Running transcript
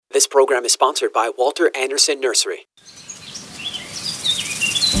This program is sponsored by Walter Anderson Nursery.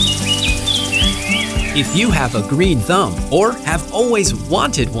 If you have a green thumb or have always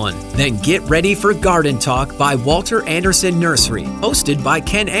wanted one, then get ready for Garden Talk by Walter Anderson Nursery, hosted by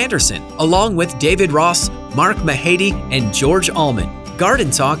Ken Anderson, along with David Ross, Mark Mahady, and George Allman.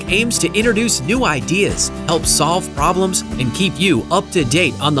 Garden Talk aims to introduce new ideas, help solve problems, and keep you up to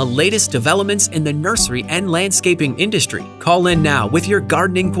date on the latest developments in the nursery and landscaping industry. Call in now with your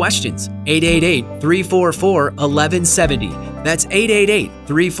gardening questions. 888-344-1170. That's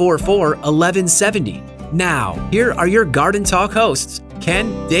 888-344-1170. Now, here are your Garden Talk hosts,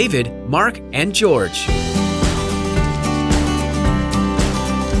 Ken, David, Mark, and George.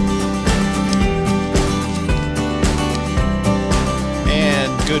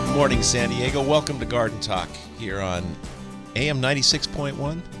 Good morning, San Diego. Welcome to Garden Talk here on AM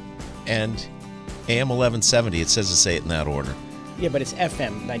 96.1 and AM 1170. It says to say it in that order. Yeah, but it's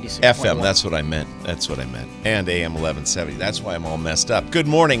FM 96.1. FM, that's what I meant. And AM 1170. That's why I'm all messed up. Good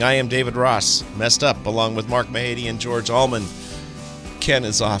morning. I am David Ross, messed up, along with Mark Mahady and George Allman. Ken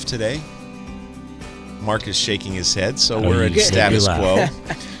is off today. Mark is shaking his head, so we're at status quo.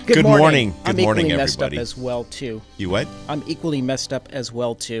 Good morning. Good morning, everybody. I'm equally messed up as well, too. You what? I'm equally messed up as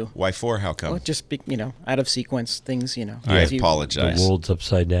well, too. Why for? How come? Well, just, out of sequence things, I apologize. The world's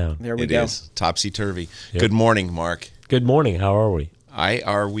upside down. There we go. It is. Topsy-turvy. Yep. Good morning, Mark. Good morning. How are we?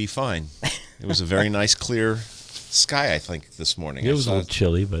 Are we fine? It was a very nice, clear sky, I think, this morning. It was a little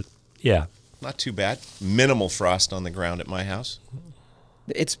chilly, but yeah. Not too bad. Minimal frost on the ground at my house.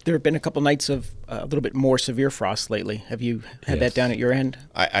 There have been a couple nights of a little bit more severe frost lately. Have you had that down at your end?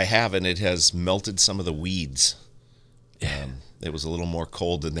 I have, and it has melted some of the weeds. It was a little more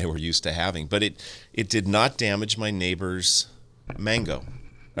cold than they were used to having, but it did not damage my neighbor's papaya.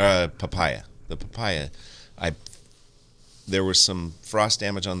 The papaya, there was some frost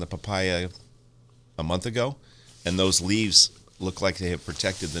damage on the papaya a month ago, and those leaves look like they have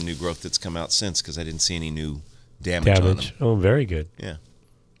protected the new growth that's come out since, because I didn't see any new damage on them. Oh, very good. Yeah.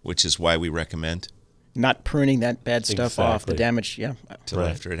 Which is why we recommend not pruning that bad stuff off, the damage, until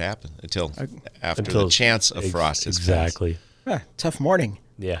after it happened, until after the chance of frost has exactly. Tough morning.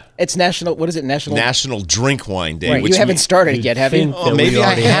 Yeah. It's National Drink Wine Day. Right, you haven't started it yet, have you? Oh, maybe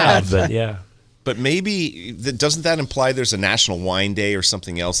I have. But yeah. But maybe, doesn't that imply there's a National Wine Day or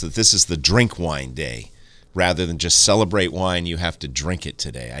something else, that this is the Drink Wine Day? Rather than just celebrate wine, you have to drink it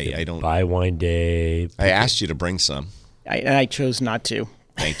today. I don't buy wine day. I asked you to bring some. I chose not to.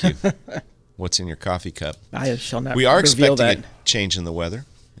 Thank you. What's in your coffee cup? I shall not. We are reveal expecting that. a change in the weather.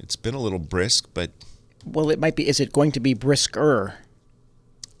 It's been a little brisk, but it might be. Is it going to be brisker?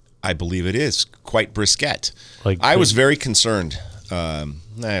 I believe it is quite brisket. I was very concerned.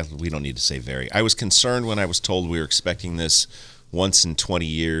 We don't need to say very. I was concerned when I was told we were expecting this once in 20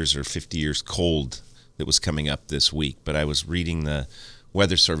 years or 50 years cold that was coming up this week. But I was reading the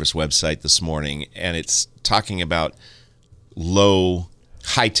Weather Service website this morning, and it's talking about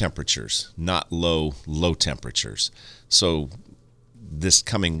high temperatures, not low temperatures. So this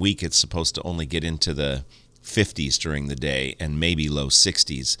coming week, it's supposed to only get into the 50s during the day and maybe low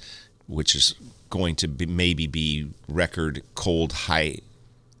 60s, which is going to be record cold high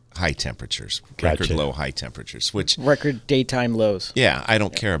temperatures, record low high temperatures, which record daytime lows. Yeah, I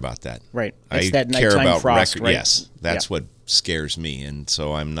don't care about that. Right. It's that nighttime frost, right? Yes, that's what scares me, and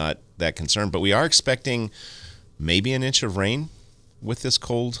so I'm not that concerned. But we are expecting maybe an inch of rain with this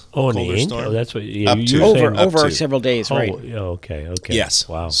colder storm. Oh, that's what over several days, right? Oh, okay. Yes.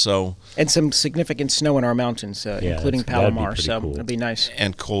 Wow. So and some significant snow in our mountains, including Palomar. So cool. it'll be nice.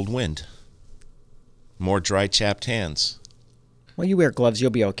 And cold wind. More dry, chapped hands. Well, you wear gloves,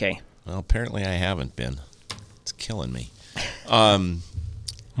 you'll be okay. Well, apparently I haven't been. It's killing me.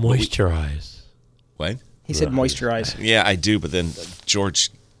 Moisturize. What? He said moisturize. Yeah, I do, but then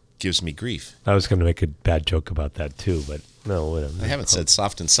George gives me grief. I was going to make a bad joke about that too, but no, whatever. I haven't said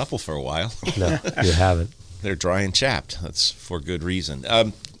soft and supple for a while. No, you haven't. They're dry and chapped. That's for good reason.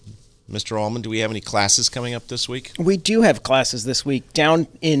 Mr. Allman, do we have any classes coming up this week? We do have classes this week. Down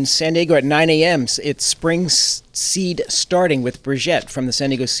in San Diego at 9 a.m., it's Spring Seed Starting with Brigitte from the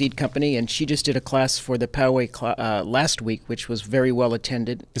San Diego Seed Company, and she just did a class for the Poway last week, which was very well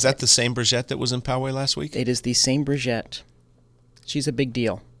attended. Is that the same Brigitte that was in Poway last week? It is the same Brigitte. She's a big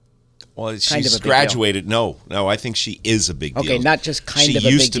deal. Well, she's graduated. No, I think she is a big deal. Okay, not just kind of a big deal.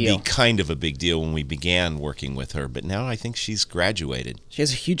 She used to be kind of a big deal when we began working with her, but now I think she's graduated. She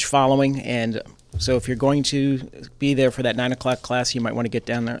has a huge following, and so if you're going to be there for that 9 o'clock class, you might want to get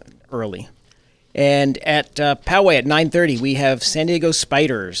down there early. And at Poway at 9:30, we have San Diego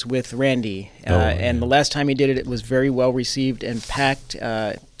Spiders with Randy. And the last time he did it, it was very well received and packed,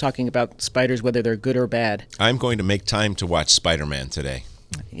 talking about spiders, whether they're good or bad. I'm going to make time to watch Spider-Man today.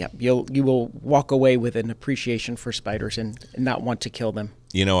 Yep, you will walk away with an appreciation for spiders and not want to kill them.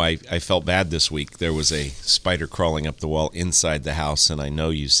 You know, I felt bad this week. There was a spider crawling up the wall inside the house, and I know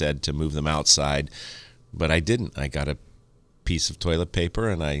you said to move them outside, but I didn't. I got a piece of toilet paper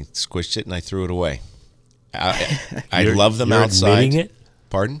and I squished it and I threw it away. I love them outside. You're admitting it?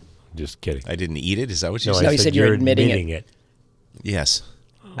 Pardon? Just kidding. I didn't eat it. Is that what you No, said? No, he said you're admitting it. Yes.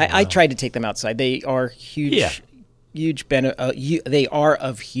 I tried to take them outside. They are huge. Yeah. They are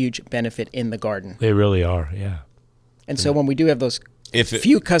of huge benefit in the garden. They really are, yeah. And so when we do have those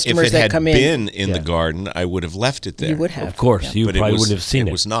few customers that come in, if it had been in the garden, I would have left it there. You would have. Of course, you But probably wouldn't have seen it.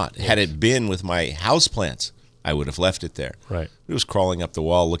 It was not. Yes. Had it been with my houseplants, I would have left it there. Right. It was crawling up the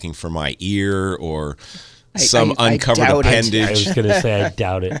wall looking for my ear or some uncovered appendage. I was going to say I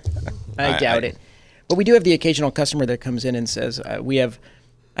doubt it. I doubt it. But we do have the occasional customer that comes in and says, I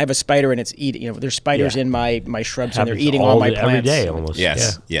have a spider and it's eating. You know, there's spiders in my shrubs and they're eating all my plants every day almost.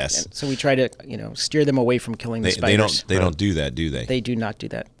 Yes, yeah. yes. And so we try to steer them away from killing the spiders. They don't do that, do they? They do not do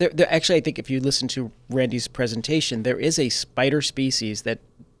that. Actually, I think if you listen to Randy's presentation, there is a spider species that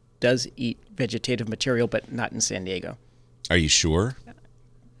does eat vegetative material, but not in San Diego. Are you sure?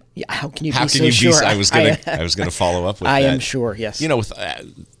 Yeah. How can you be so sure? I was gonna follow up with that. I am sure. Yes. You know, with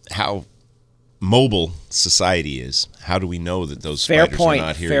how mobile society is, how do we know that those spiders are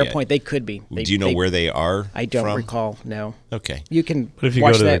not here Fair yet? point. They could be. Do you know where they are? I don't from? recall. No. Okay. You can. But if you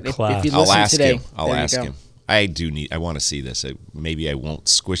watch go to that the class, if you listen I'll ask today, him. I'll ask go. him. I want to see this. Maybe I won't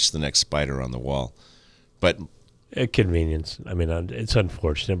squish the next spider on the wall, but A convenience. I mean, it's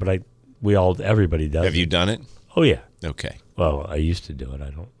unfortunate, but everybody does. have you done it? Oh, yeah. Okay. Well, I used to do it. I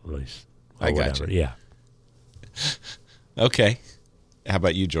don't really. I got you. Yeah. Okay. How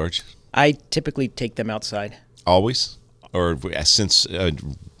about you, George? I typically take them outside. Always, or since?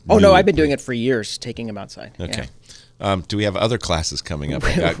 Oh no, I've been doing it for years, taking them outside. Okay. Yeah. Do we have other classes coming up?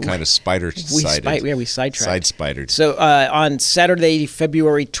 I got kind of spider-sided. We sidetracked. Side-spidered. So on Saturday,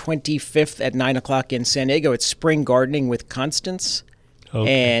 February 25th at 9 o'clock in San Diego, it's spring gardening with Constance.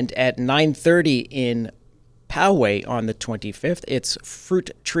 Okay. And at 9:30 in Poway on the 25th, it's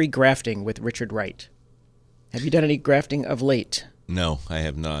fruit tree grafting with Richard Wright. Have you done any grafting of late? No, I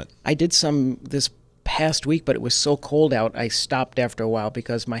have not. I did some this past week, but it was so cold out, I stopped after a while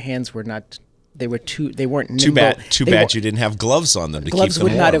because my hands were not. They weren't nimble. Too bad you didn't have gloves on them to keep them warm. Gloves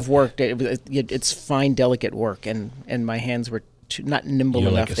would not have worked. It's fine, delicate work, and my hands were not nimble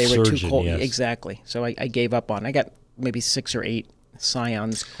enough. Like they were surgeon, too cold. yes. Exactly. So I gave up on. I got maybe 6 or 8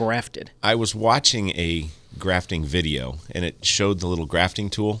 scions grafted. I was watching a grafting video, and it showed the little grafting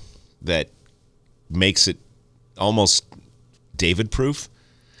tool that makes it almost David-proof.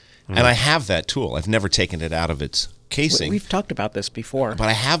 And I have that tool. I've never taken it out of its casing. We've talked about this before. But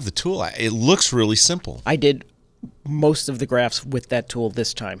I have the tool. It looks really simple. I did most of the grafts with that tool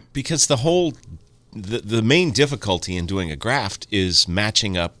this time. Because the main difficulty in doing a graft is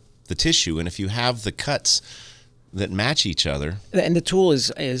matching up the tissue. And if you have the cuts that match each other. And the tool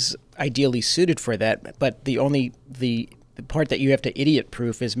is ideally suited for that. But the part that you have to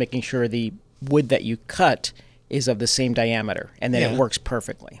idiot-proof is making sure the wood that you cut is of the same diameter, and then it works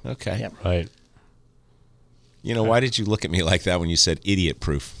perfectly. Okay. Yep. Right. You know, why did you look at me like that when you said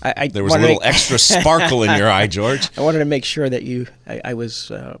idiot-proof? There was wanted a little extra sparkle in your eye, George. I wanted to make sure that I was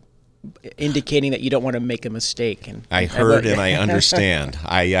indicating that you don't want to make a mistake. And I heard and I understand.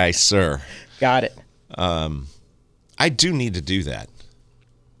 Aye, sir. Got it. I do need to do that.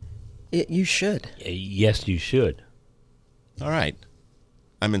 You should. Yes, you should. All right.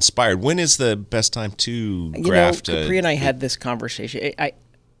 I'm inspired. When is the best time to graft? Capri and I had this conversation.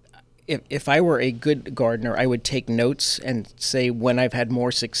 If I were a good gardener, I would take notes and say when I've had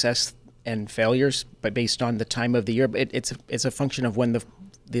more success and failures, but based on the time of the year. But it's a function of when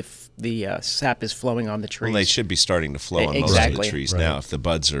the sap is flowing on the trees. Well, they should be starting to flow on most of the trees now. If the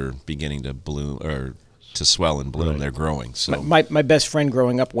buds are beginning to bloom or to swell and bloom, they're growing. So my best friend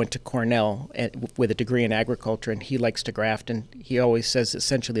growing up went to Cornell with a degree in agriculture, and he likes to graft, and he always says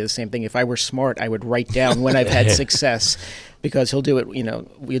essentially the same thing. If I were smart, I would write down when I've had success, because he'll do it.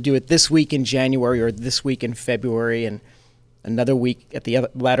 We'll do it this week in January or this week in February, and another week at the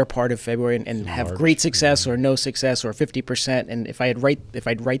latter part of February, and have great success or no success or 50%. And if I'd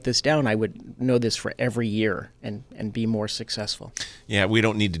write this down, I would know this for every year and be more successful. Yeah, we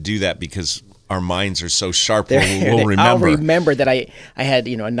don't need to do that because our minds are so sharp. We'll remember. I'll remember that I had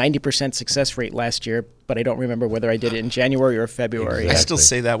a 90% success rate last year, but I don't remember whether I did it in January or February. Exactly. I still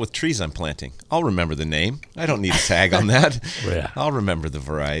say that with trees I'm planting. I'll remember the name. I don't need a tag on that. Yeah. I'll remember the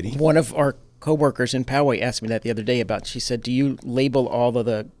variety. One of our coworkers in Poway asked me that the other day she said, do you label all of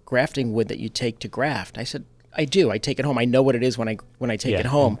the grafting wood that you take to graft? I said, I do. I take it home. I know what it is when I take it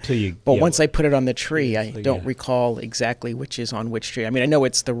home. But once I put it on the tree, I don't recall exactly which is on which tree. I mean, I know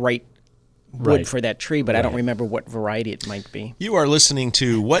it's the right wood for that tree, but I don't remember what variety it might be. You are listening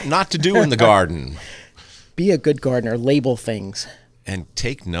to What Not to Do in the Garden. Be a good gardener. Label things. And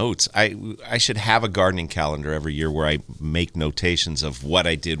take notes. I should have a gardening calendar every year where I make notations of what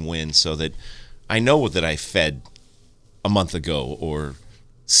I did when, so that I know that I fed a month ago or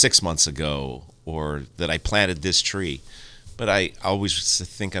 6 months ago, or that I planted this tree. But I always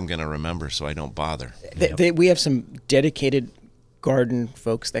think I'm going to remember, so I don't bother. We have some dedicated garden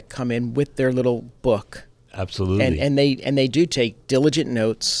folks that come in with their little book. Absolutely. And they do take diligent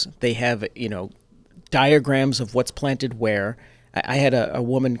notes. They have, diagrams of what's planted where. I had a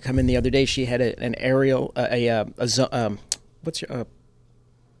woman come in the other day. She had an aerial, a drone.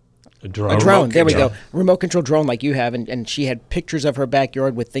 A drone. There we go. Remote control drone like you have, and she had pictures of her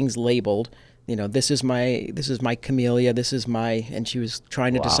backyard with things labeled. This is my camellia. This is my, and she was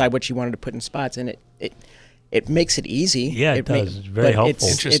trying to decide what she wanted to put in spots, and it makes it easy. Yeah, it does. It's very helpful.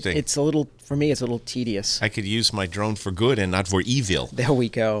 Interesting. It's a little, for me, it's a little tedious. I could use my drone for good and not for evil. There we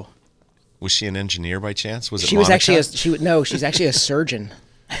go. Was she an engineer by chance? Was it? She was actually she's actually a surgeon.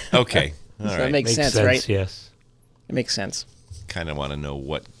 Okay, all right. That makes sense, right? Yes, it makes sense. Kind of want to know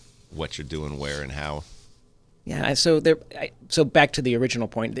what you're doing, where, and how. Yeah. So back to the original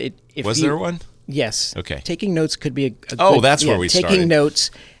point. Was there one? Yes. Okay. Taking notes could be a good, that's where we started. Taking notes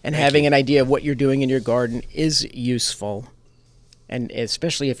and having an idea of what you're doing in your garden is useful, and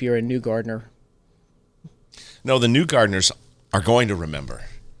especially if you're a new gardener. No, the new gardeners are going to remember.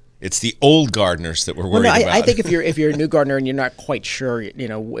 It's the old gardeners that we're worried about. I think if you're a new gardener and you're not quite sure,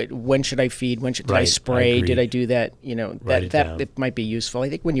 when should I feed? When did I spray? Did I do that? It might be useful. I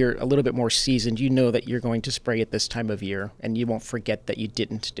think when you're a little bit more seasoned, you know that you're going to spray at this time of year, and you won't forget that you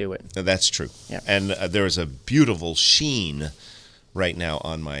didn't do it. That's true. Yeah. And there is a beautiful sheen right now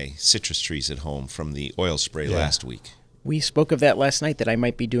on my citrus trees at home from the oil spray last week. We spoke of that last night, that I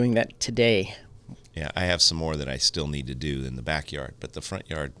might be doing that today. Yeah, I have some more that I still need to do in the backyard, but the front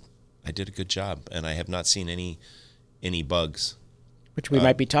yard, I did a good job, and I have not seen any bugs. Which we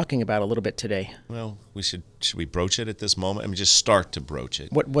might be talking about a little bit today. Well, should we broach it at this moment? I mean, just start to broach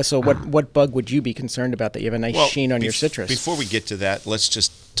it. What bug would you be concerned about that you have a nice sheen on your citrus? Before we get to that, let's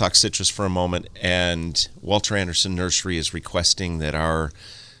just talk citrus for a moment. And Walter Anderson Nursery is requesting that our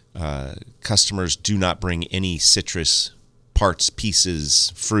customers do not bring any citrus parts,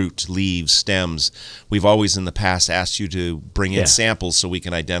 pieces, fruit, leaves, stems. We've always in the past asked you to bring in samples so we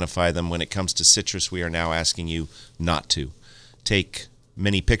can identify them. When it comes to citrus, we are now asking you not to. Take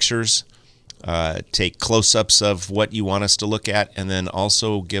many pictures, take close-ups of what you want us to look at, and then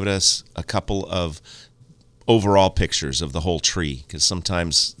also give us a couple of overall pictures of the whole tree, because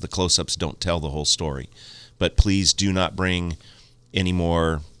sometimes the close-ups don't tell the whole story. But please do not bring any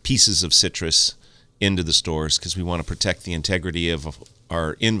more pieces of citrus into the stores, because we want to protect the integrity of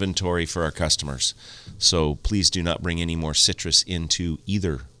our inventory for our customers. So please do not bring any more citrus into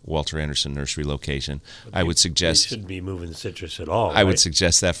either Walter Anderson Nursery location. I would suggest... You shouldn't be moving citrus at all, I would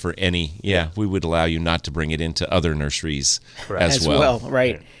suggest that for any... Yeah, we would allow you not to bring it into other nurseries as well.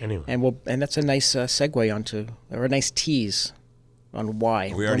 Right. Yeah. Anyway. And that's a nice segue onto, or a nice tease on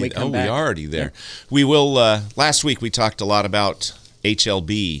why. We are already there. Yeah. We will... last week we talked a lot about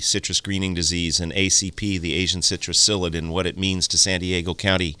HLB, citrus greening disease, and ACP, the Asian citrus psyllid, and what it means to San Diego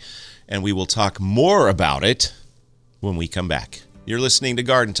County. And we will talk more about it when we come back. You're listening to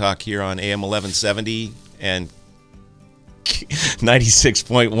Garden Talk here on AM 1170 and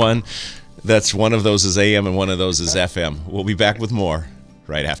 96.1. That's one of those is AM and one of those is FM. We'll be back with more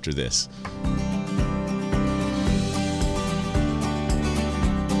right after this.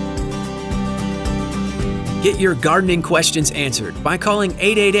 Get your gardening questions answered by calling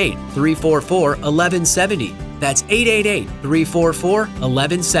 888-344-1170. That's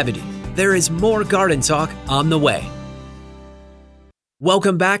 888-344-1170. There is more Garden Talk on the way.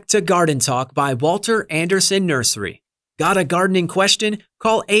 Welcome back to Garden Talk by Walter Anderson Nursery. Got a gardening question?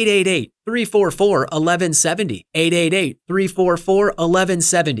 Call 888-344-1170.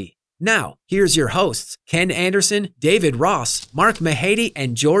 888-344-1170. Now, here's your hosts, Ken Anderson, David Ross, Mark Mahady,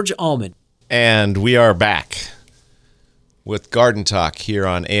 and George Allman. And we are back. with Garden Talk here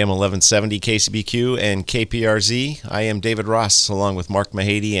on AM 1170 KCBQ and KPRZ. I am David Ross along with Mark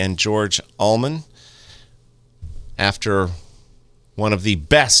Mahady and George Allman. After one of the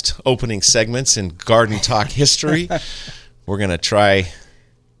best opening segments in Garden Talk history, we're going to try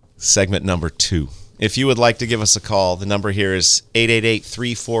segment number 2. If you would like to give us a call, the number here is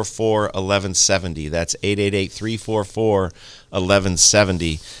 888-344-1170. That's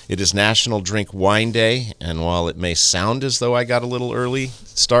 888-344-1170. It is National Drink Wine Day, and while it may sound as though I got a little early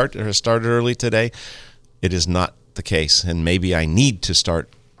started early today, it is not the case, and maybe I need to start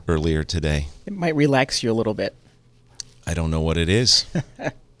earlier today. It might relax you a little bit. I don't know what it is.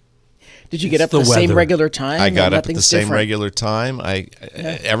 Did you get up at the same regular time? I got up at the same regular time.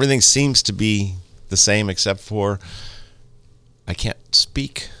 Everything seems to be the same except for I can't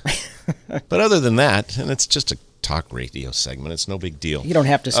speak. But other than that, and it's just a talk radio segment, it's no big deal. You don't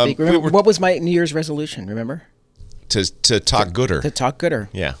have to speak. Remember, what was my New Year's resolution, remember? To talk gooder. To talk gooder.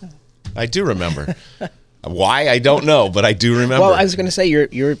 Yeah. I do remember. Why? I don't know, but I do remember. Well, I was going to say you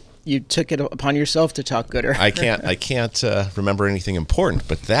took it upon yourself to talk gooder. I can't remember anything important,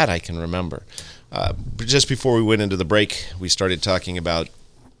 but that I can remember. Just before we went into the break, we started talking about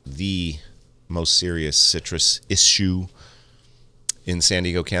the most serious citrus issue in San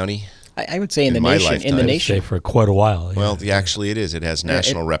Diego County. I would say in the nation. Lifetime. In the nation for quite a while. Yeah. Well, actually, it is. It has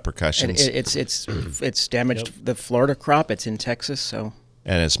national repercussions. It's damaged the Florida crop. It's in Texas, so.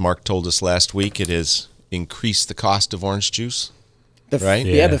 And as Mark told us last week, it has increased the cost of orange juice. Right?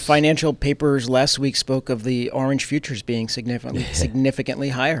 Yeah, the financial papers last week spoke of the orange futures being significantly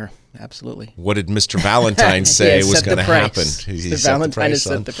higher. Absolutely. What did Mr. Valentine say was going to happen? Mr. Valentine has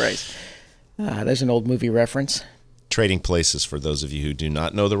set the price. There's an old movie reference. Trading Places, for those of you who do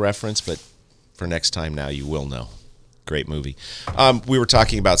not know the reference, but for next time now you will know. Great movie. We were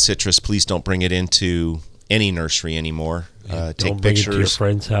talking about citrus. Please don't bring it into any nursery anymore. Take bring pictures. It to your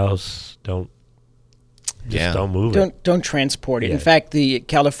friend's house. Don't move it. Don't transport it. Yeah. In fact, the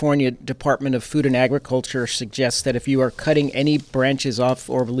California Department of Food and Agriculture suggests that if you are cutting any branches off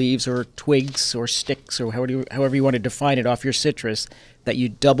or leaves or twigs or sticks or however you want to define it off your citrus, that you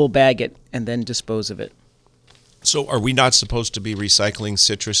double bag it and then dispose of it. So are we not supposed to be recycling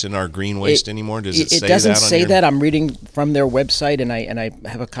citrus in our green waste animour? Does it say that? It doesn't say that. I'm reading from their website, and I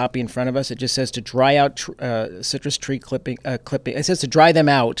have a copy in front of us. It just says to dry out citrus tree clipping. It says to dry them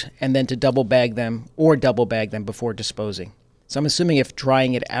out and then to double bag them before disposing. So I'm assuming if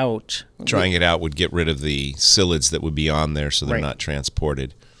drying it out would get rid of the psyllids that would be on there, so they're not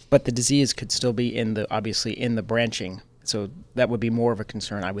transported. But the disease could still be obviously in the branching. So that would be more of a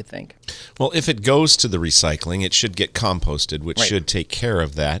concern, I would think. Well, if it goes to the recycling, it should get composted, which should take care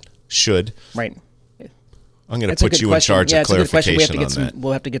of that. Should. Right. I'm going to put you in charge of clarification on that.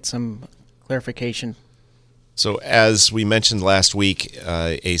 We'll have to get some clarification. So as we mentioned last week,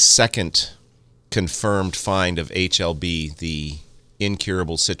 a second confirmed find of HLB, the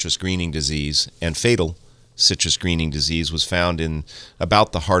incurable citrus greening disease and fatal citrus greening disease, was found in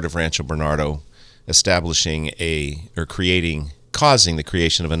about the heart of Rancho Bernardo, causing the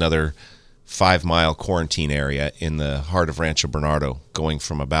creation of another 5-mile quarantine area in the heart of Rancho Bernardo, going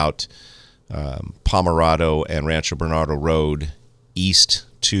from about Pomerado and Rancho Bernardo Road east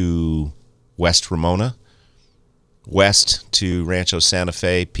to West Ramona, west to Rancho Santa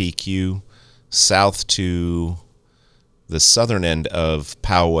Fe, PQ, south to the southern end of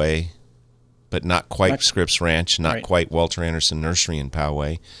Poway, but not quite Scripps Ranch, not quite Walter Anderson Nursery in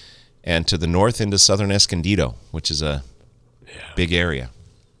Poway, and to the north into southern Escondido, which is a big area.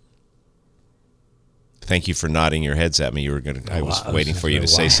 Thank you for nodding your heads at me. I was waiting for you to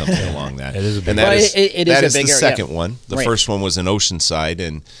say something along that. It is a big area. That is the second one. The first one was in Oceanside,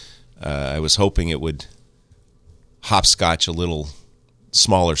 and I was hoping it would hopscotch a little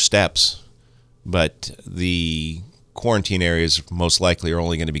smaller steps, but the quarantine areas most likely are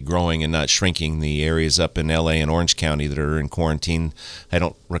only going to be growing and not shrinking. The areas up in LA and Orange County that are in quarantine, I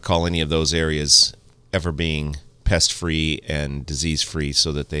don't recall any of those areas ever being pest-free and disease-free,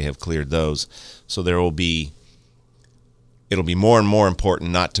 so that they have cleared those. So it'll be more and more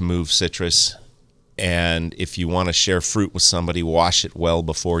important not to move citrus, and if you want to share fruit with somebody, wash it well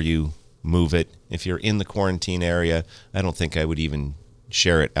before you move it. If you're in the quarantine area, I don't think I would even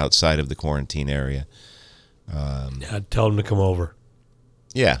share it outside of the quarantine area. Tell them to come over.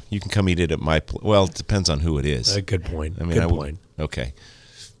 Yeah, you can come eat it at my place. Well, it depends on who it is. Good point. Good point. Okay.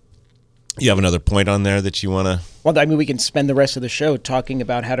 You have another point on there that you want to? Well, I mean, we can spend the rest of the show talking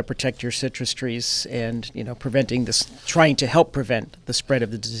about how to protect your citrus trees and, trying to help prevent the spread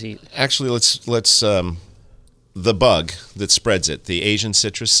of the disease. Actually, let's the bug that spreads it, the Asian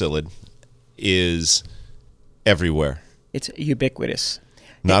citrus psyllid, is everywhere. It's ubiquitous.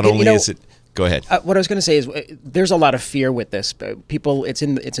 Not only is it... Go ahead. What I was going to say is there's a lot of fear with this. People, it's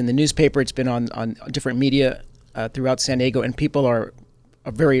in the newspaper. It's been on different media throughout San Diego, and people are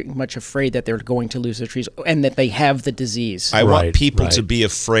very much afraid that they're going to lose their trees and that they have the disease. I want people to be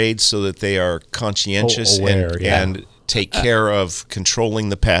afraid so that they are conscientious and take care of controlling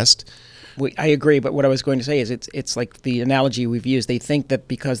the pest. I agree, but what I was going to say is it's like the analogy we've used. They think that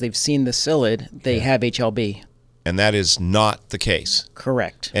because they've seen the psyllid, they have HLB. And that is not the case.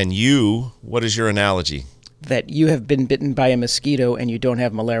 Correct. And what is your analogy? That you have been bitten by a mosquito and you don't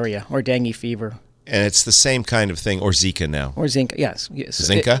have malaria or dengue fever. And it's the same kind of thing, or Zika now. Or Zika, yes.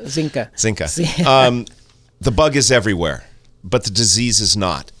 Zika? Zika. The bug is everywhere, but the disease is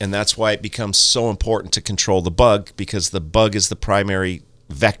not. And that's why it becomes so important to control the bug, because the bug is the primary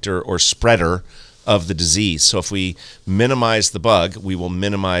vector or spreader of the disease. So if we minimize the bug, we will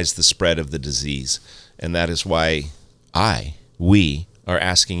minimize the spread of the disease. And that is why we are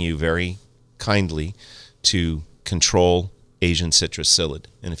asking you very kindly to control Asian citrus psyllid.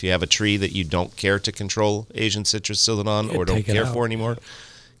 And if you have a tree that you don't care to control Asian citrus psyllid on or don't care for anymore,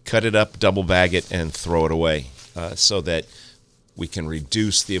 cut it up, double bag it, and throw it away so that we can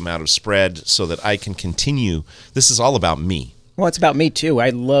reduce the amount of spread so that I can continue. This is all about me. Well, it's about me too. I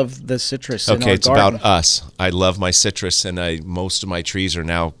love the citrus in our garden. Okay, it's about us. I love my citrus, and most of my trees are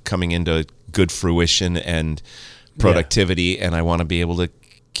now coming into good fruition and productivity, and I want to be able to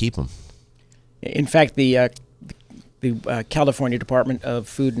keep them. In fact, the California Department of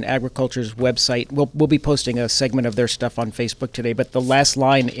Food and Agriculture's website, we'll be posting a segment of their stuff on Facebook today, but the last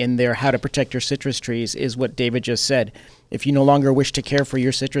line in their How to Protect Your Citrus Trees is what David just said. If you no longer wish to care for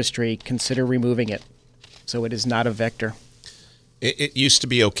your citrus tree, consider removing it. So it is not a vector. It used to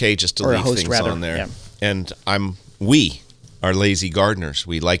be okay just to leave things on there. Yeah. And we are lazy gardeners.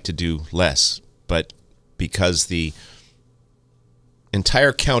 We like to do less. But because the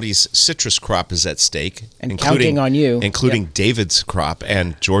entire county's citrus crop is at stake, and counting on you, including David's crop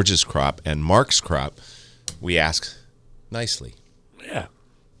and George's crop and Mark's crop, we ask nicely. Yeah.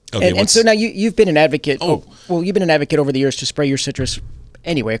 Okay, and so now you've been an advocate. You've been an advocate over the years to spray your citrus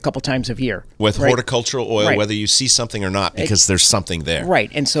anyway, a couple times a year. With horticultural oil, whether you see something or not, because there's something there.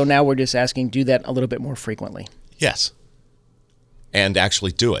 Right. And so now we're just asking, do that a little bit more frequently. Yes. And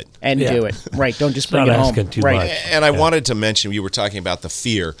actually do it. And do it. Right. Don't just bring it home. Too much. And I wanted to mention, you were talking about the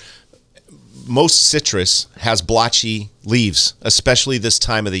fear. Most citrus has blotchy leaves, especially this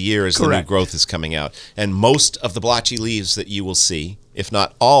time of the year as the new growth is coming out. And most of the blotchy leaves that you will see, if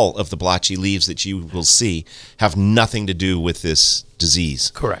not all of the blotchy leaves that you will see, have nothing to do with this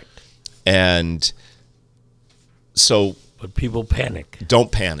disease. Correct. And so... But people panic.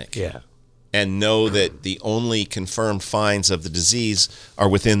 Don't panic. Yeah. And know that the only confirmed finds of the disease are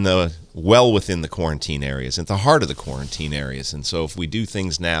within the quarantine areas, at the heart of the quarantine areas. And so if we do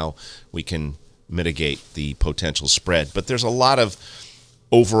things now, we can mitigate the potential spread. But there's a lot of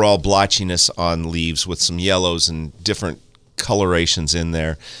overall blotchiness on leaves with some yellows and different colorations in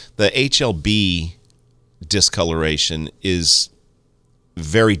there. The HLB discoloration is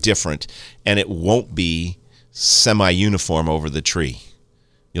very different, and it won't be semi-uniform over the tree.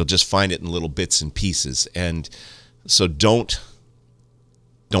 You'll just find it in little bits and pieces. And so don't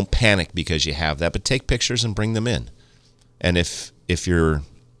panic because you have that, but take pictures and bring them in. And if you're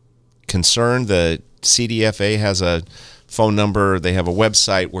concerned, the CDFA has a phone number. They have a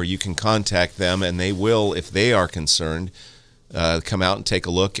website where you can contact them, and they will, if they are concerned, come out and take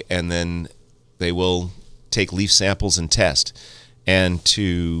a look, and then they will take leaf samples and test. And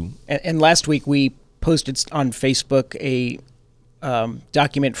last week we posted on Facebook a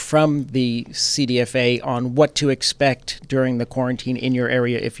document from the CDFA on what to expect during the quarantine in your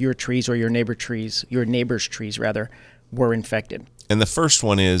area if your trees or your neighbor's trees were infected. And the first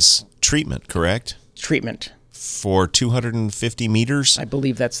one is treatment, correct? Treatment. For 250 meters? I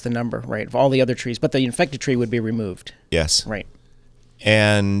believe that's the number, right, of all the other trees. But the infected tree would be removed. Yes. Right.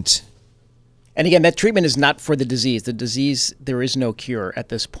 And again, that treatment is not for the disease. The disease, there is no cure at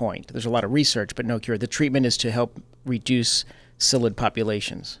this point. There's a lot of research, but no cure. The treatment is to help reduce psyllid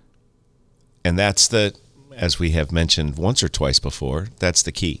populations. And that's as we have mentioned once or twice before, that's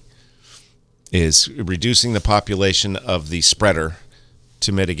the key, is reducing the population of the spreader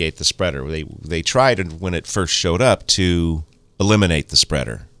to mitigate the spreader. They tried, when it first showed up, to eliminate the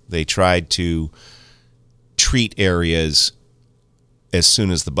spreader. They tried to treat areas as soon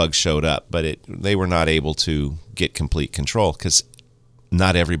as the bug showed up, but they were not able to get complete control because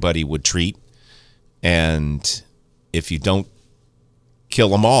not everybody would treat. And if you don't kill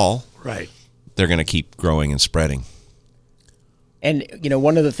them all, right, they're going to keep growing and spreading. And,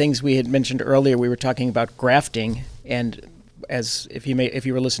 one of the things we had mentioned earlier, we were talking about grafting, and if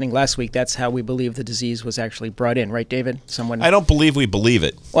you were listening last week, that's how we believe the disease was actually brought in, right, David? I don't believe we believe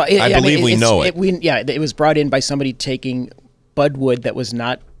it. Well, I believe we know it. It was brought in by somebody taking budwood that was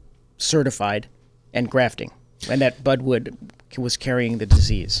not certified and grafting, and that budwood was carrying the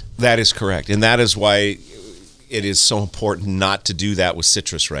disease. That is correct, and that is why it is so important not to do that with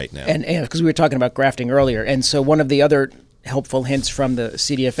citrus right now. And because we were talking about grafting earlier, and so one of the other helpful hints from the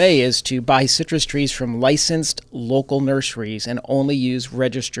CDFA is to buy citrus trees from licensed local nurseries and only use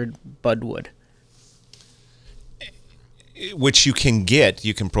registered budwood. Which you can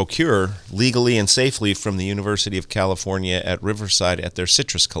procure legally and safely from the University of California at Riverside at their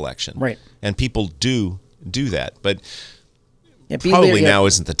citrus collection. Right. And people do that. But probably now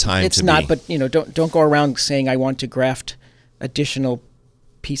isn't the time to be. It's not, but don't go around saying I want to graft additional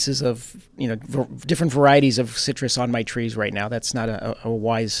pieces of, different varieties of citrus on my trees right now. That's not a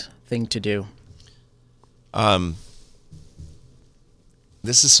wise thing to do.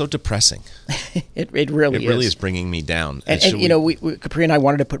 This is so depressing. It really is. It really is bringing me down. And Capri and I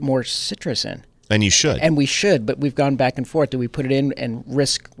wanted to put more citrus in. And you should. And we should, but we've gone back and forth. Do we put it in and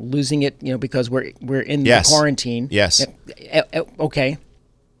risk losing it, because we're in the quarantine? Yes. Okay.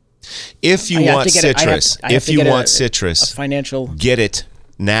 If you want citrus, a financial get it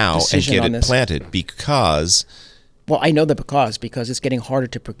now and get it planted because... Well, I know because it's getting harder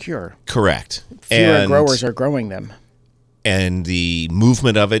to procure. Correct. Fewer growers are growing them. And the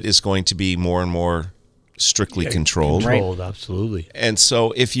movement of it is going to be more and more strictly controlled. Controlled, absolutely. And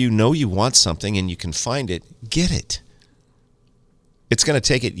so if you know you want something and you can find it, get it. It's going to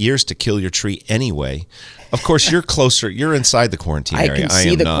take it years to kill your tree anyway. Of course, you're closer. You're inside the quarantine area. I can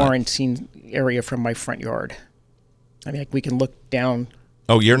see the quarantine area from my front yard. I mean, we can look down.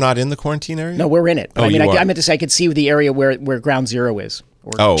 Oh, you're not in the quarantine area? No, we're in it. But I meant to say I could see the area where ground zero is,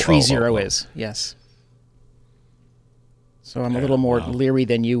 or tree zero is. Yes. So I'm a little more leery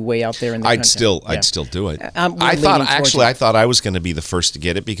than you way out there in the country. I'd still do it. I thought I was going to be the first to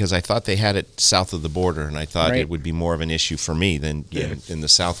get it because I thought they had it south of the border, and I thought it would be more of an issue for me than in the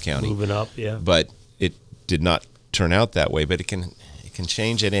South County. Moving up, yeah. But it did not turn out that way. But it can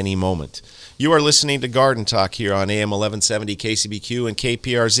change at any moment. You are listening to Garden Talk here on AM 1170 KCBQ and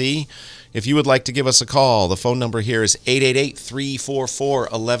KPRZ. If you would like to give us a call, the phone number here is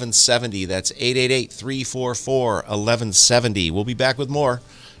 888-344-1170. That's 888-344-1170. We'll be back with more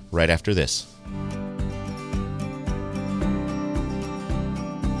right after this.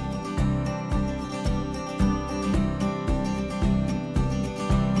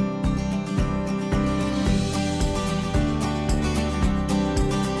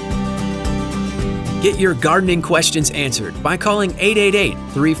 Get your gardening questions answered by calling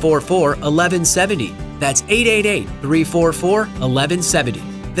 888-344-1170. That's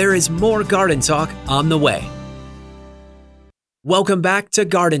 888-344-1170. There is more Garden Talk on the way. Welcome back to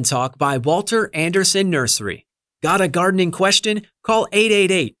Garden Talk by Walter Anderson Nursery. Got a gardening question? Call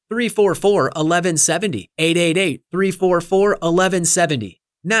 888-344-1170. 888-344-1170.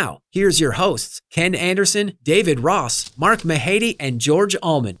 Now, here's your hosts, Ken Anderson, David Ross, Mark Mahady, and George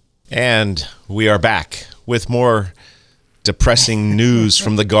Allman. And we are back with more depressing news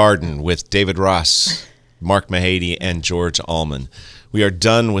from the garden with David Ross, Mark Mahady, and George Allman. We are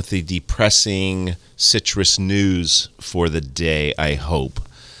done with the depressing citrus news for the day, I hope.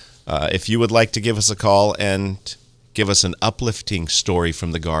 If you would like to give us a call and give us an uplifting story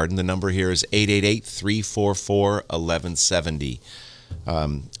from the garden, the number here is 888-344-1170.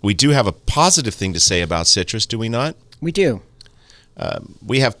 We do have a positive thing to say about citrus, do we not? We do.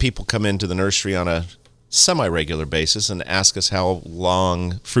 We have people come into the nursery on a semi-regular basis and ask us how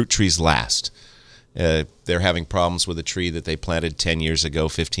long fruit trees last. They're having problems with a tree that they planted 10 years ago,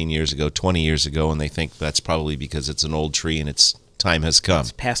 15 years ago, 20 years ago, and they think that's probably because it's an old tree and its time has come.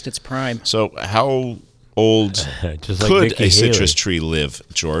 It's past its prime. So how old could a citrus tree live,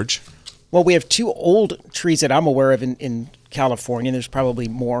 George? Well, we have two old trees that I'm aware of in California. There's probably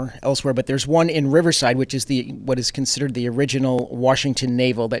more elsewhere, but there's one in Riverside, which is what is considered the original Washington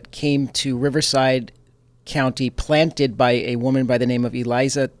navel that came to Riverside County, planted by a woman by the name of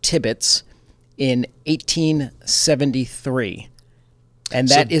Eliza Tibbetts in 1873. And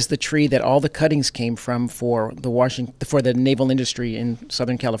that is the tree that all the cuttings came from for the naval industry in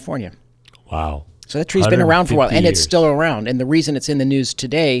Southern California. Wow. So that tree's been around for a while, and it's still around. And the reason it's in the news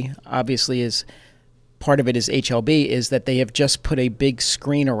today, obviously, is part of it is HLB, is that they have just put a big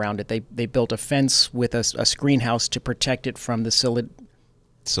screen around it. They built a fence with a screen house to protect it from the psyllid.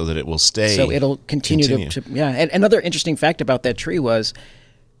 So that it will stay. So it'll continue. To And another interesting fact about that tree was,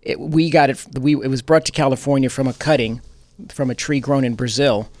 it was brought to California from a cutting from a tree grown in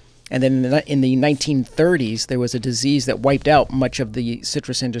Brazil. And then in the 1930s, there was a disease that wiped out much of the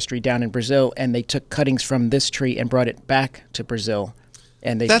citrus industry down in Brazil, and they took cuttings from this tree and brought it back to Brazil.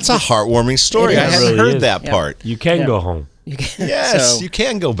 And that's a heartwarming story. I hadn't heard that part. You can go home. Yes, you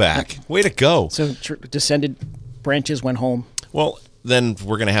can go back. Way to go. So descended branches went home. Well, then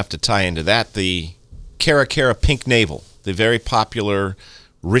we're going to have to tie into that the Caracara pink navel, the very popular,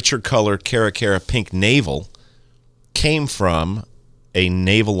 richer color Caracara pink navel, came from a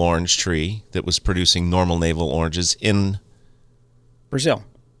navel orange tree that was producing normal navel oranges in Brazil.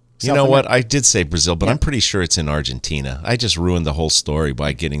 You know what? I did say Brazil, but I'm pretty sure it's in Argentina. I just ruined the whole story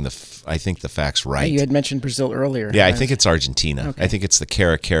by getting the facts right. You had mentioned Brazil earlier. Yeah, I think it's Argentina. Okay. I think it's the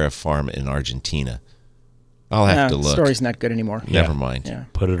Caracara farm in Argentina. I'll have to look. The story's not good anymore. Never mind. Yeah.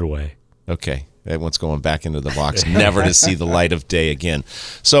 Put it away. Okay. That one's going back into the box, never to see the light of day again.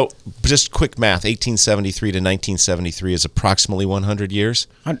 So, just quick math, 1873 to 1973 is approximately 100 years?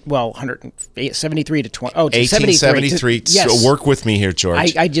 Well, 173 to 20. Oh, 1873. Yes. So work with me here,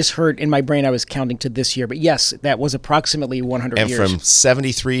 George. I just heard in my brain I was counting to this year, but yes, that was approximately 100 years. And from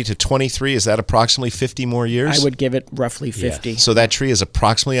 73 to 23, is that approximately 50 more years? I would give it roughly 50. Yes. So that tree is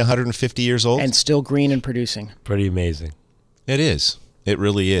approximately 150 years old? And still green and producing. Pretty amazing. It is. It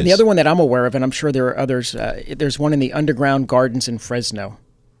really is. And the other one that I'm aware of, and I'm sure there are others, there's one in the underground gardens in Fresno.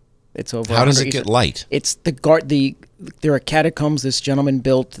 It's over. How does it get light? It's there are catacombs this gentleman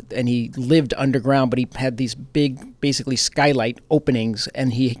built, and he lived underground, but he had these big, basically skylight openings,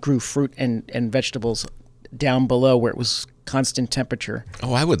 and he grew fruit and vegetables down below where it was constant temperature.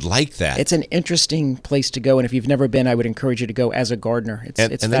 Oh, I would like that. It's an interesting place to go, and if you've never been, I would encourage you to go as a gardener. It's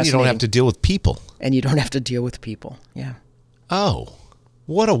and then you don't have to deal with people. And you don't have to deal with people. Yeah. Oh.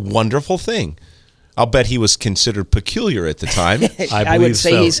 What a wonderful thing. I'll bet he was considered peculiar at the time. I would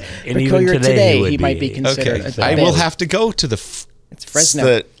say so. He's and peculiar today. He might be considered. Okay. I will have to go to it's Fresno.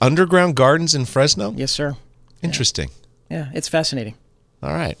 The underground gardens in Fresno? Yes, sir. Interesting. Yeah, it's fascinating.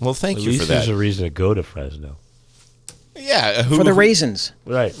 All right. Well, thank you for that. At least there's a reason to go to Fresno. Yeah. For the raisins.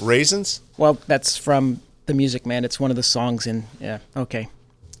 Right. Raisins? Well, that's from The Music Man. It's one of the songs in, yeah, okay.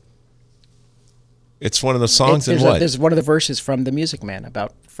 It's one of the songs in what? There's one of the verses from The Music Man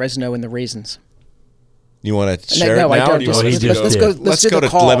about Fresno and the raisins. You want to share it now? I don't. Let's go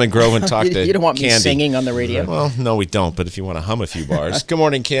to Lemon Grove and talk to You don't want Candy. me singing on the radio. Well, no, we don't, but if you want to hum a few bars. Good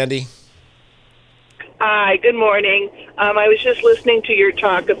morning, Candy. Hi, good morning. I was just listening to your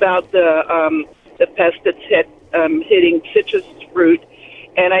talk about the pest that's hitting citrus fruit,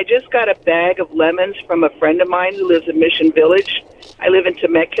 and I just got a bag of lemons from a friend of mine who lives in Mission Village. I live in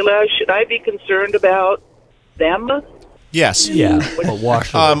Temecula. Should I be concerned about them? Yes. Yeah. But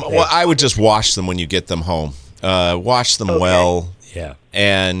wash them. Well, I would just wash them when you get them home. Wash them well. Yeah.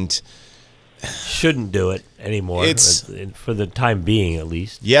 And shouldn't do it anymore. For the time being, at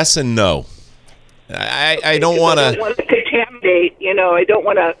least. Yes and no. I don't want to. I don't want to contaminate. I don't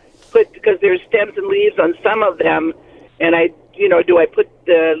want to put, because there's stems and leaves on some of them, and do I put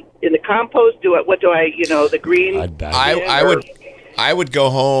in the compost? The green? I would go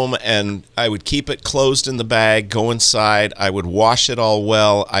home and I would keep it closed in the bag, go inside, I would wash it all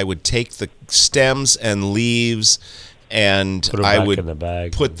well, I would take the stems and leaves and I would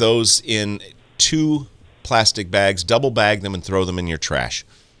put those in 2 plastic bags, double bag them and throw them in your trash.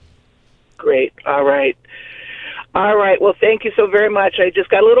 Great. All right. Well, thank you so very much. I just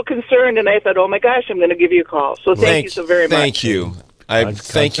got a little concerned and I thought, oh my gosh, I'm going to give you a call. So thank you so very much. Thank you.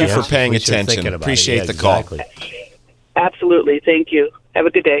 Thank you for paying attention. Appreciate the call. Absolutely. Thank you. Have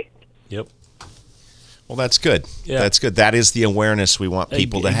a good day. Yep. Well, that's good. Yeah. That's good. That is the awareness we want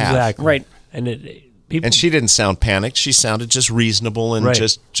people to have. Exactly. Right. And she didn't sound panicked. She sounded just reasonable and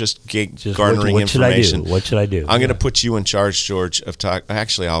just garnering information. What should I do? I'm going to put you in charge, George, of talk.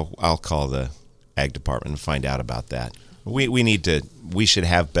 Actually, I'll call the ag department and find out about that. We should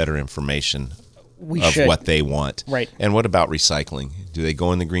have better information what they want. Right. And what about recycling? Do they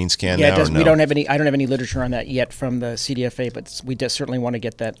go in the greens can now? Or no? We don't have any. I don't have any literature on that yet from the CDFA, but we certainly want to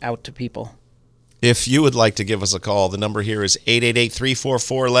get that out to people. If you would like to give us a call, the number here is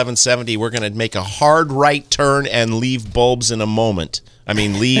 888-344-1170. We're going to make a hard right turn and leave bulbs in a moment.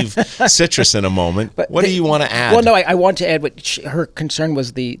 Leave citrus in a moment. But what do you want to add? Well, no, I want to add what her concern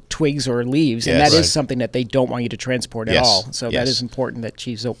was the twigs or leaves, and that is something that they don't want you to transport at all. So that is important that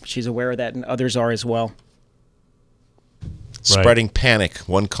she's aware of that, and others are as well. Spreading panic,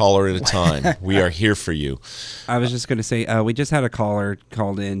 one caller at a time. We are here for you. I was just going to say, we just had a caller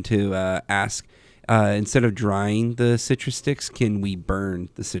called in to ask instead of drying the citrus sticks, can we burn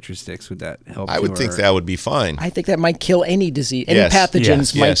the citrus sticks? Would that help? I would think that would be fine. I think that might kill any disease. Any Yes.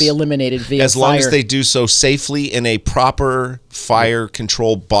 pathogens might be eliminated via as long fire. as they do so safely in a proper fire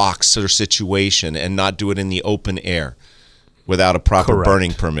control box or situation and not do it in the open air without a proper Correct.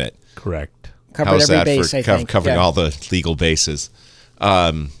 burning permit. Correct. Covered How's every that base, for I think. covering Yeah. all the legal bases?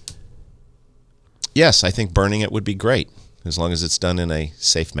 Yes, I think burning it would be great as long as it's done in a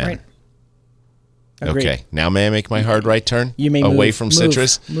safe manner. Right. Agreed. Okay, now may I make my hard right turn? You may away move, from move,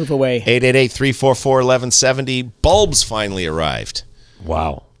 citrus. Move away. 888-344-1170. Bulbs finally arrived.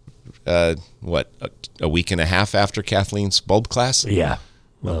 Wow. What, a week and a half after Kathleen's bulb class? Yeah.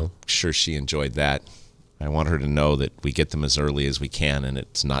 Well, I'm sure she enjoyed that. I want her to know that we get them as early as we can, and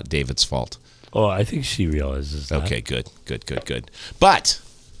it's not David's fault. oh, I think she realizes that. Okay, good. But,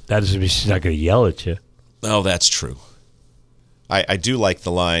 That doesn't mean she's not going to yell at you. oh, that's true. I do like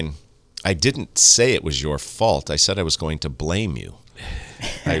the line, I didn't say it was your fault. I said I was going to blame you.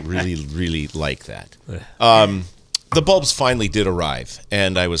 I really, really like that. The bulbs finally did arrive,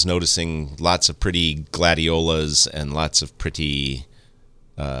 and I was noticing lots of pretty gladiolas and lots of pretty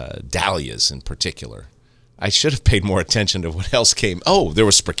dahlias in particular. I should have paid more attention to what else came. Oh, there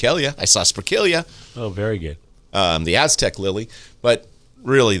was Sperkelia. I saw Sperkelia, Oh, very good. the Aztec lily. But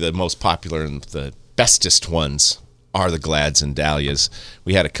really the most popular and the bestest ones are the glads and dahlias.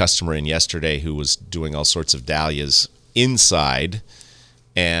 We had a customer in yesterday who was doing all sorts of dahlias inside,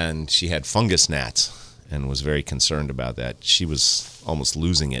 and she had fungus gnats and was very concerned about that. She was almost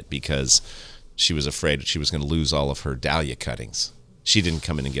losing it because she was afraid she was going to lose all of her dahlia cuttings. She didn't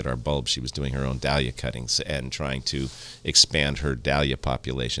come in and get our bulbs. She was doing her own dahlia cuttings and trying to expand her dahlia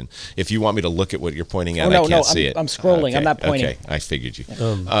population. If you want me to look at what you're pointing at, I can't see it. I'm scrolling. Okay, I'm not pointing. Okay, I figured you.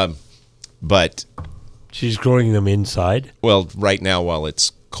 But, She's growing them inside. well, right now while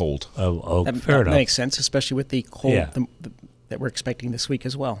it's cold. Oh, That, fair that enough. makes sense, especially with the cold Yeah. that we're expecting this week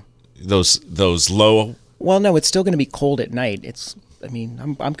as well. Those low. Well, no, it's still going to be cold at night.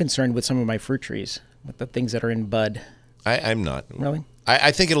 I'm concerned with some of my fruit trees, with the things that are in bud. I'm not. Really?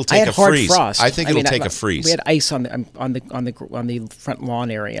 I think it'll I take had a hard freeze. frost. I think it'll take a freeze. We had ice on the front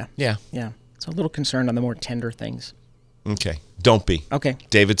lawn area. Yeah. Yeah. So a little concerned on the more tender things. Okay. Don't be. Okay.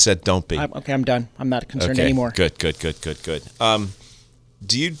 David said don't be. I'm done. I'm not concerned Okay. anymore. Good.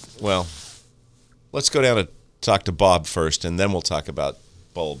 Let's go down and talk to Bob first, and then we'll talk about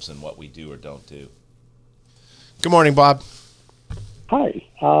bulbs and what we do or don't do. Good morning, Bob. Hi.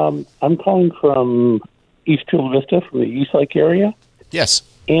 I'm calling from East Chula Vista, from the East Lake area. Yes.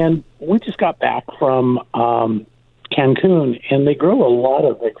 And we just got back from Cancun, and they grow a lot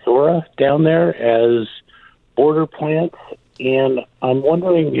of Ixora down there as border plants. And I'm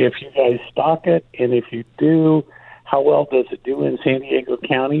wondering if you guys stock it, and if you do, how well does it do in San Diego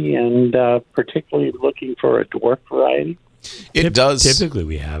County, and particularly looking for a dwarf variety? It does. Typically,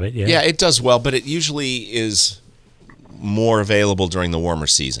 we have it. Yeah. Yeah, it does well, but it usually is more available during the warmer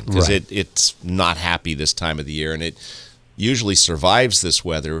season because Right. it's not happy this time of the year, and it usually survives this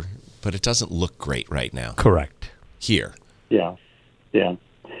weather, but it doesn't look great right now Correct. here. Yeah.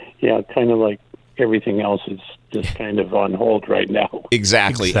 Kind of like everything else is just kind of on hold right now.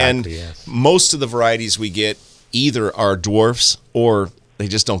 Exactly. And yes. most of the varieties we get either are dwarfs or they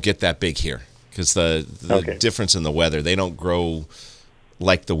just don't get that big here because the Okay. difference in the weather. They don't grow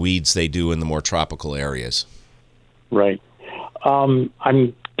like the weeds they do in the more tropical areas. Right. I'm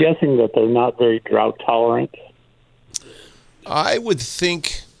guessing that they're not very drought tolerant. I would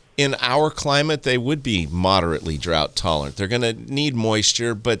think in our climate they would be moderately drought tolerant. They're going to need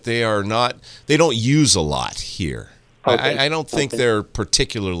moisture, but they don't use a lot here. Okay. I don't think they're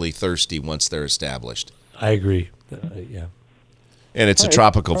particularly thirsty once they're established. I agree. Yeah. And it's a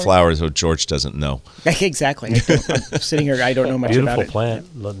tropical flower, so George doesn't know. Exactly. I'm sitting here. I don't know much Beautiful about it.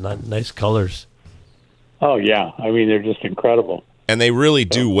 plant. Nice colors. Oh, yeah. I mean, they're just incredible. And they really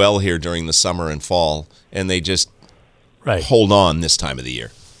do well here during the summer and fall, and they just Right. hold on this time of the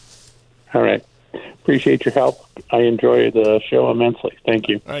year. All right. Appreciate your help. I enjoy the show immensely. Thank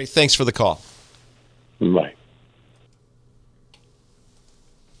you. All right, thanks for the call. Bye.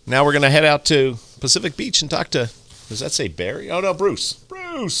 Now we're going to head out to Pacific Beach and talk to, does that say Barry? Oh, no, Bruce.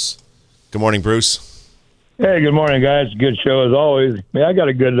 Bruce. Good morning, Bruce. Hey, good morning, guys. Good show as always. I got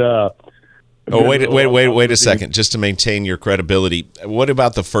a good. Wait a second. Just to maintain your credibility, what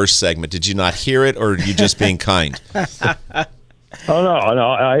about the first segment? Did you not hear it, or are you just being kind? Oh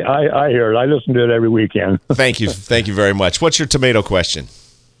no, I hear it. I listen to it every weekend. Thank you very much. What's your tomato question?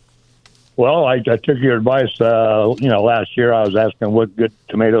 Well, I took your advice. Last year I was asking what good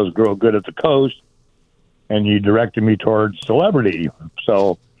tomatoes grow good at the coast, and you directed me towards Celebrity.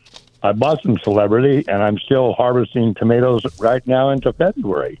 So I bought some celebrity, and I'm still harvesting tomatoes right now into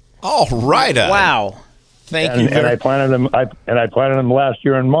February. All right. Wow. Thank you. And I planted them. I planted them last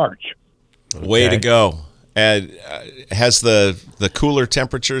year in March. Way to go. And has the cooler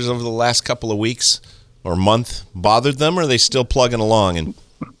temperatures over the last couple of weeks or month bothered them, or are they still plugging along? And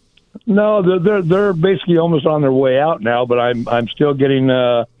no, they're basically almost on their way out now. But I'm still getting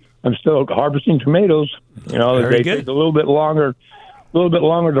I'm still harvesting tomatoes. You know, they take a little bit longer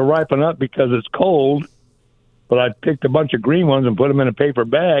to ripen up because it's cold. But I picked a bunch of green ones and put them in a paper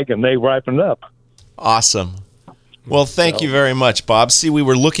bag, and they ripened up. Awesome. Well, thank you very much, Bob. See, we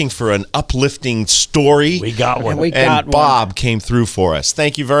were looking for an uplifting story. We got one. And Bob came through for us.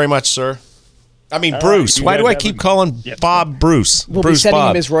 Thank you very much, sir. I mean, Bruce. Why do I keep calling Bob Bruce? We'll Bruce be sending Bob.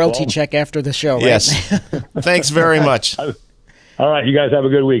 him his royalty check after the show, right? Yes. Thanks very much. All right. You guys have a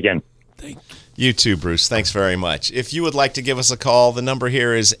good weekend. Thank you. You too, Bruce. Thanks very much. If you would like to give us a call, the number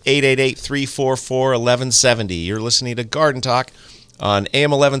here is 888-344-1170. You're listening to Garden Talk on AM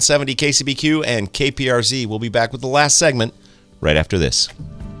 1170 KCBQ and KPRZ. We'll be back with the last segment right after this.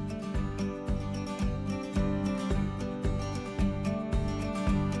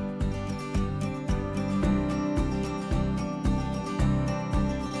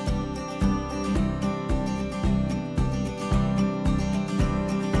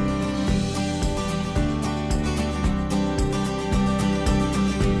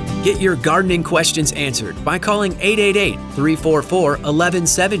 Get your gardening questions answered by calling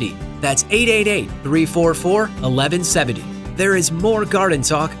 888-344-1170. That's 888-344-1170. There is more Garden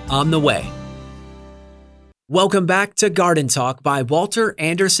Talk on the way. Welcome back to Garden Talk by Walter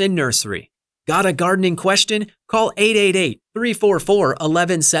Anderson Nursery. Got a gardening question? Call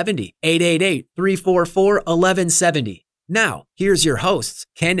 888-344-1170. 888-344-1170. Now, here's your hosts,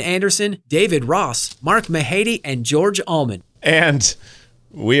 Ken Anderson, David Ross, Mark Mahady, and George Allman. And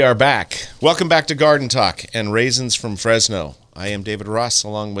we are back. Welcome back to Garden Talk and Raisins from Fresno. I am David Ross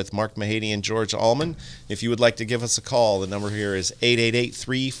along with Mark Mahady and George Allman. If you would like to give us a call, the number here is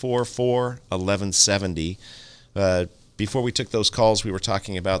 888-344-1170. Before we took those calls, we were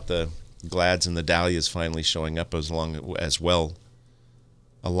talking about the glads and the dahlias finally showing up along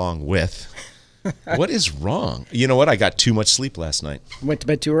with. What is wrong? You know what? I got too much sleep last night. Went to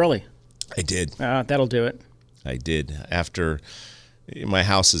bed too early. I did. That'll do it. I did. After my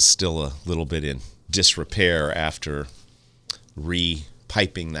house is still a little bit in disrepair after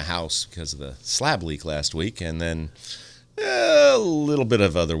repiping the house because of the slab leak last week, and then a little bit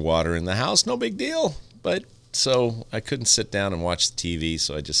of other water in the house. No big deal. But so I couldn't sit down and watch the TV,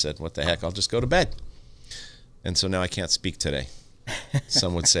 so I just said, what the heck, I'll just go to bed. And so now I can't speak today.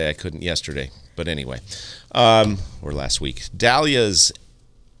 Some would say I couldn't yesterday. But anyway, or last week. Dahlias.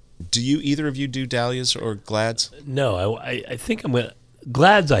 Do either of you do dahlias or glads? No, I think I'm going to.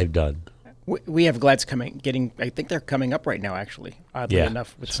 Glads I've done. We have glads I think they're coming up right now, actually, oddly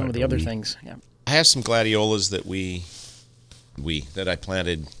enough, with some of the other things. Yeah. I have some gladiolas that that I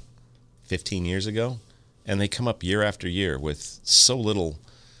planted 15 years ago, and they come up year after year with so little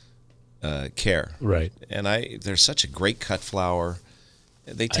care. Right. And they're such a great cut flower.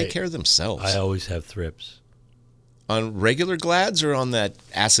 They take care of themselves. I always have thrips. On regular glads or on that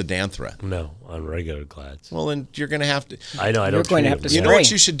acidanthera? No, on regular glads. Well, then you're going to have to. I know. You're going to have to. You know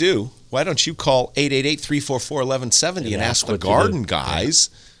what you should do? Why don't you call 888-344-1170 and ask the garden guys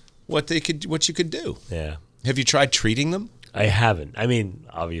what you could do? Yeah. Have you tried treating them? I haven't. I mean,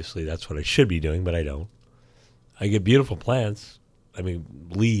 obviously that's what I should be doing, but I don't. I get beautiful plants. I mean,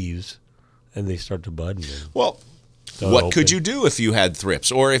 leaves, and they start to bud. Well, what could you do if you had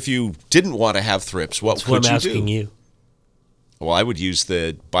thrips, or if you didn't want to have thrips? What could you do? I'm asking you. Well, I would use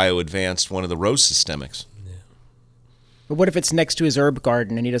the BioAdvanced, one of the rose systemics. Yeah. But what if it's next to his herb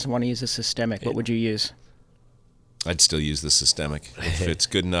garden and he doesn't want to use a systemic? What would you use? I'd still use the systemic. If it's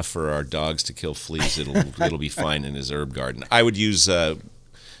good enough for our dogs to kill fleas, it'll be fine in his herb garden. I would use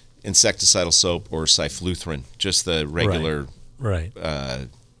insecticidal soap or cyfluthrin, just the regular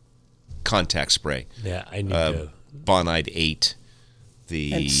contact spray. Yeah, I need to. Bonide 8.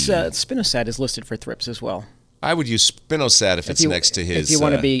 And spinosad is listed for thrips as well. I would use spinosad if it's next to his. If you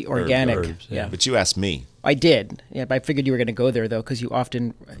want to be organic, herbs, yeah. But you asked me. I did. Yeah, but I figured you were going to go there though, because you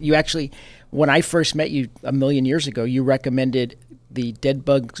actually, when I first met you a million years ago, you recommended the Dead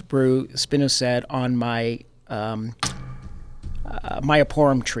Bugs Brew spinosad on my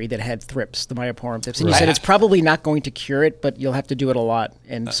Myoporum tree that had thrips, the Myoporum thrips, and you said it's probably not going to cure it, but you'll have to do it a lot,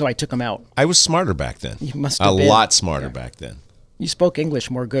 and so I took them out. I was smarter back then. You must have been. A lot smarter back then. You spoke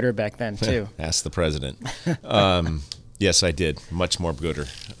English more gooder back then, too. Ask the president. Yes, I did. Much more gooder.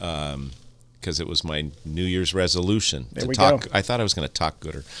 because it was my New Year's resolution There to we talk. go. I thought I was going to talk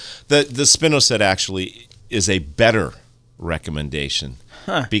gooder. The spinosad actually is a better recommendation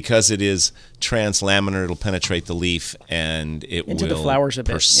because it is translaminar. It'll penetrate the leaf and it Into will the flowers a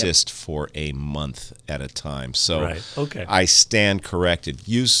bit, persist for a month at a time. So Right, okay. I stand corrected.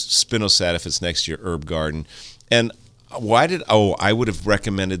 Use spinosad if it's next to your herb garden. And I would have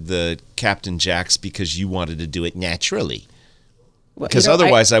recommended the Captain Jack's because you wanted to do it naturally. Well, Because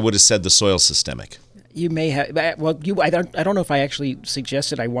otherwise I would have said the soil systemic. You may have. Well, I don't know if I actually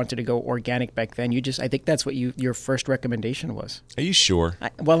suggested I wanted to go organic back then. I think that's what your first recommendation was. Are you sure?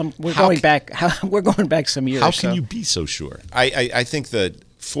 We're going back. We're going back some years. How can you be so sure? I think that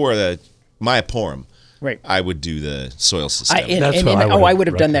for the Myoporum, Right. I would do the soil systemic. I would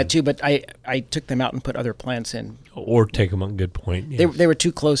have done that too, but I took them out and put other plants in. Or take them on. Good point. Yeah. They were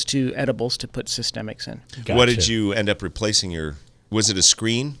too close to edibles to put systemics in. Gotcha. What did you end up replacing your? Was it a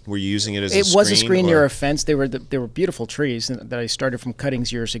screen? Were you using it as a screen? It was a screen near a fence. They were beautiful trees that I started from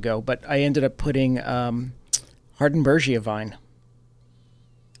cuttings years ago, but I ended up putting Hardenbergia vine.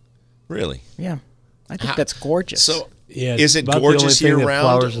 Really? Yeah, I think that's gorgeous. So Yeah, is it about the gorgeous only thing year that round?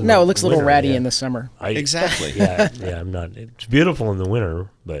 flowers in No, the it looks a little winter, ratty yeah. in the summer. Exactly. Yeah, I'm not. It's beautiful in the winter,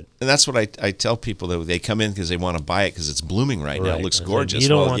 but And that's what I tell people that they come in because they want to buy it because it's blooming right now. It Right. looks It's like, gorgeous. you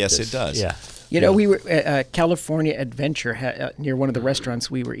don't Well, want yes, this. it does. Yeah. We were California Adventure near one of the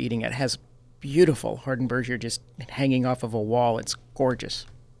restaurants we were eating at has beautiful Hardenbergia just hanging off of a wall. It's gorgeous.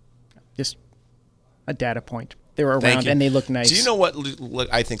 Just a data point. They were Thank around you. and they look nice. Do you know what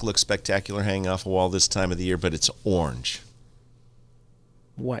I think looks spectacular hanging off a wall this time of the year? But it's orange.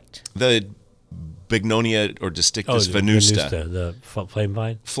 What? The Bignonia or Distinctus the venusta. the flame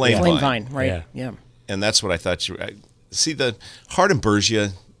vine. Flame vine, right? Yeah. And that's what I thought you see. The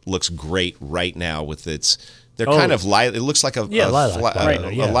Hardenbergia looks great right now with its. They're kind of it looks like a lilac vine,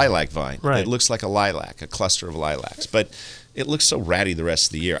 a lilac vine. Right. It looks like a lilac, a cluster of lilacs, but it looks so ratty the rest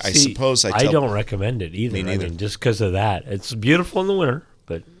of the year. I suppose I don't recommend it either. Me neither. I mean, just because of that, it's beautiful in the winter,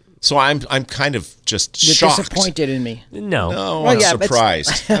 but So I'm kind of just You're shocked. disappointed in me. no. No, Well, I'm yeah, but-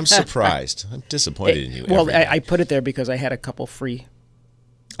 surprised. I'm surprised. I'm disappointed in you. Well, every day. I put it there because I had a couple free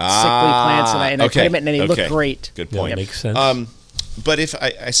sickly plants, and I put them in, and they look great. Good Yeah, point. makes sense. But if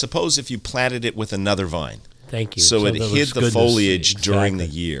I suppose if you planted it with another vine, Thank you. so it that hid looks the good to foliage see. during the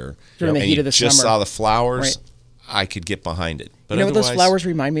Exactly. year, During the and heat you of the just summer. saw the flowers, Right. I could get behind it. But You know what those otherwise- flowers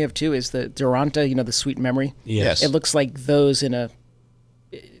remind me of too is the Duranta, the sweet memory. Yes. It looks like those in on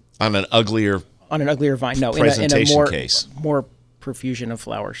an uglier. on an uglier vine. No, in a Presentation more case. more profusion of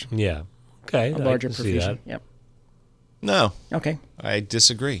flowers. Yeah. Okay. A larger I can see profusion. that. Yep. No, Okay. I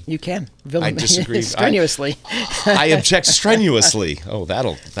disagree. You can. I disagree. strenuously. I object strenuously. Oh,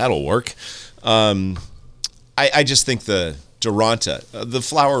 that'll work. I just think the Duranta, the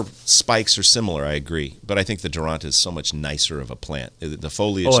flower spikes are similar. I agree, but I think the Duranta is so much nicer of a plant. The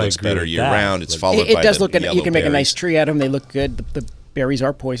foliage I looks agree better with year that, round. It's but- followed It by does the look good. yellow You can make a nice berries. tree out of them. They look good. The berries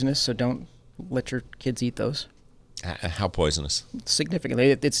are poisonous, so don't let your kids eat those. How poisonous?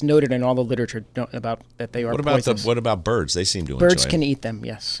 Significantly, it's noted in all the literature about that they are What about poisonous. what about birds? They seem to Birds enjoy can it. eat them.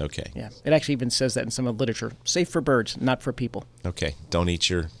 Yes. Okay. Yeah. It actually even says that in some of the literature. Safe for birds, not for people. Okay, don't eat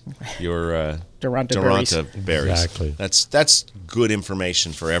your Duranta berries. Exactly. That's good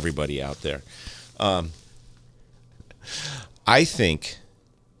information for everybody out there. I think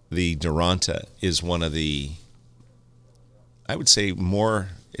the Duranta is one of the, I would say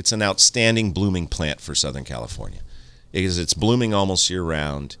it's an outstanding blooming plant for Southern California because it's blooming almost year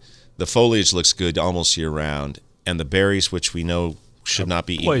round. The foliage looks good almost year round, and the berries, which we know should not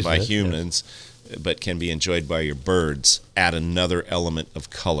be eaten by poisonous, humans, but can be enjoyed by your birds, add another element of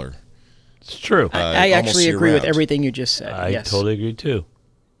color. It's true. I almost actually agree with year-round. everything you just said. I yes. totally agree too.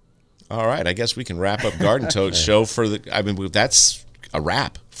 All right, I guess we can wrap up Garden Tote show for the. I mean, that's a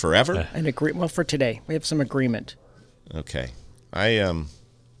wrap forever. An agree. Well, for today, we have some agreement. Okay,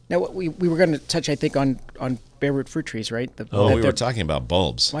 Now, we were going to touch, I think, on bare root fruit trees, right? we that were they're- talking about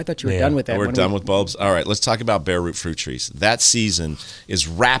bulbs. Well, I thought you were Yeah. done with that. We're when done we- with bulbs. All right, let's talk about bare root fruit trees. That season is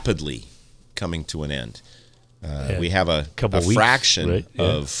rapidly coming to an end. We have a Couple weeks, fraction right? Yeah.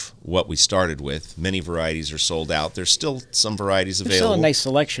 of what we started with. Many varieties are sold out. There's still some varieties There's available. still a nice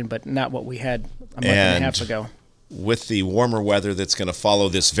selection, but not what we had a month and a And- half ago. With the warmer weather that's going to follow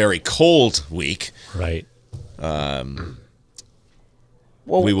this very cold week, Right.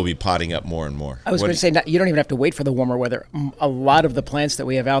 Well, we will be potting up more and more. I was What going to say, you don't even have to wait for the warmer weather. A lot of the plants that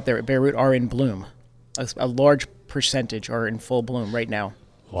we have out there at bare root are in bloom. A large percentage are in full bloom right now.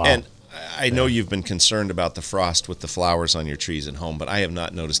 Wow. And I know you've been concerned about the frost with the flowers on your trees at home, but I have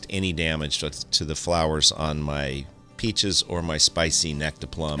not noticed any damage to the flowers on my peaches or my spicy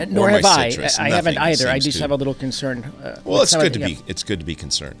nectarplum Nor or have my citrus. I haven't either. I seems just to- have a little concern. Well, it's good to be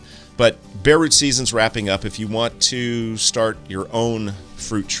concerned. But bare root season's wrapping up. If you want to start your own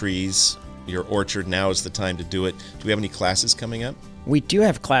fruit trees, your orchard, now is the time to do it. Do we have any classes coming up? We do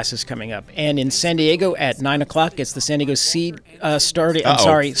have classes coming up, and in San Diego at 9 o'clock, it's the San Diego Seed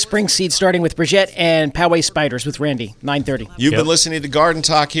Spring Seed starting with Brigitte, and Poway Spiders with Randy, 9:30. You've been listening to Garden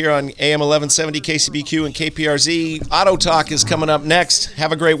Talk here on AM 1170 KCBQ and KPRZ. Auto Talk is coming up next.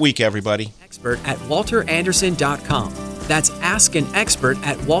 Have a great week, everybody. Expert at walteranderson.com. That's Ask an Expert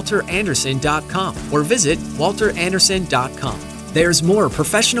at walteranderson.com or visit walteranderson.com. There's more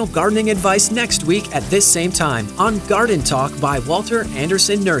professional gardening advice next week at this same time on Garden Talk by Walter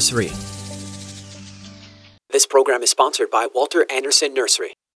Anderson Nursery. This program is sponsored by Walter Anderson Nursery.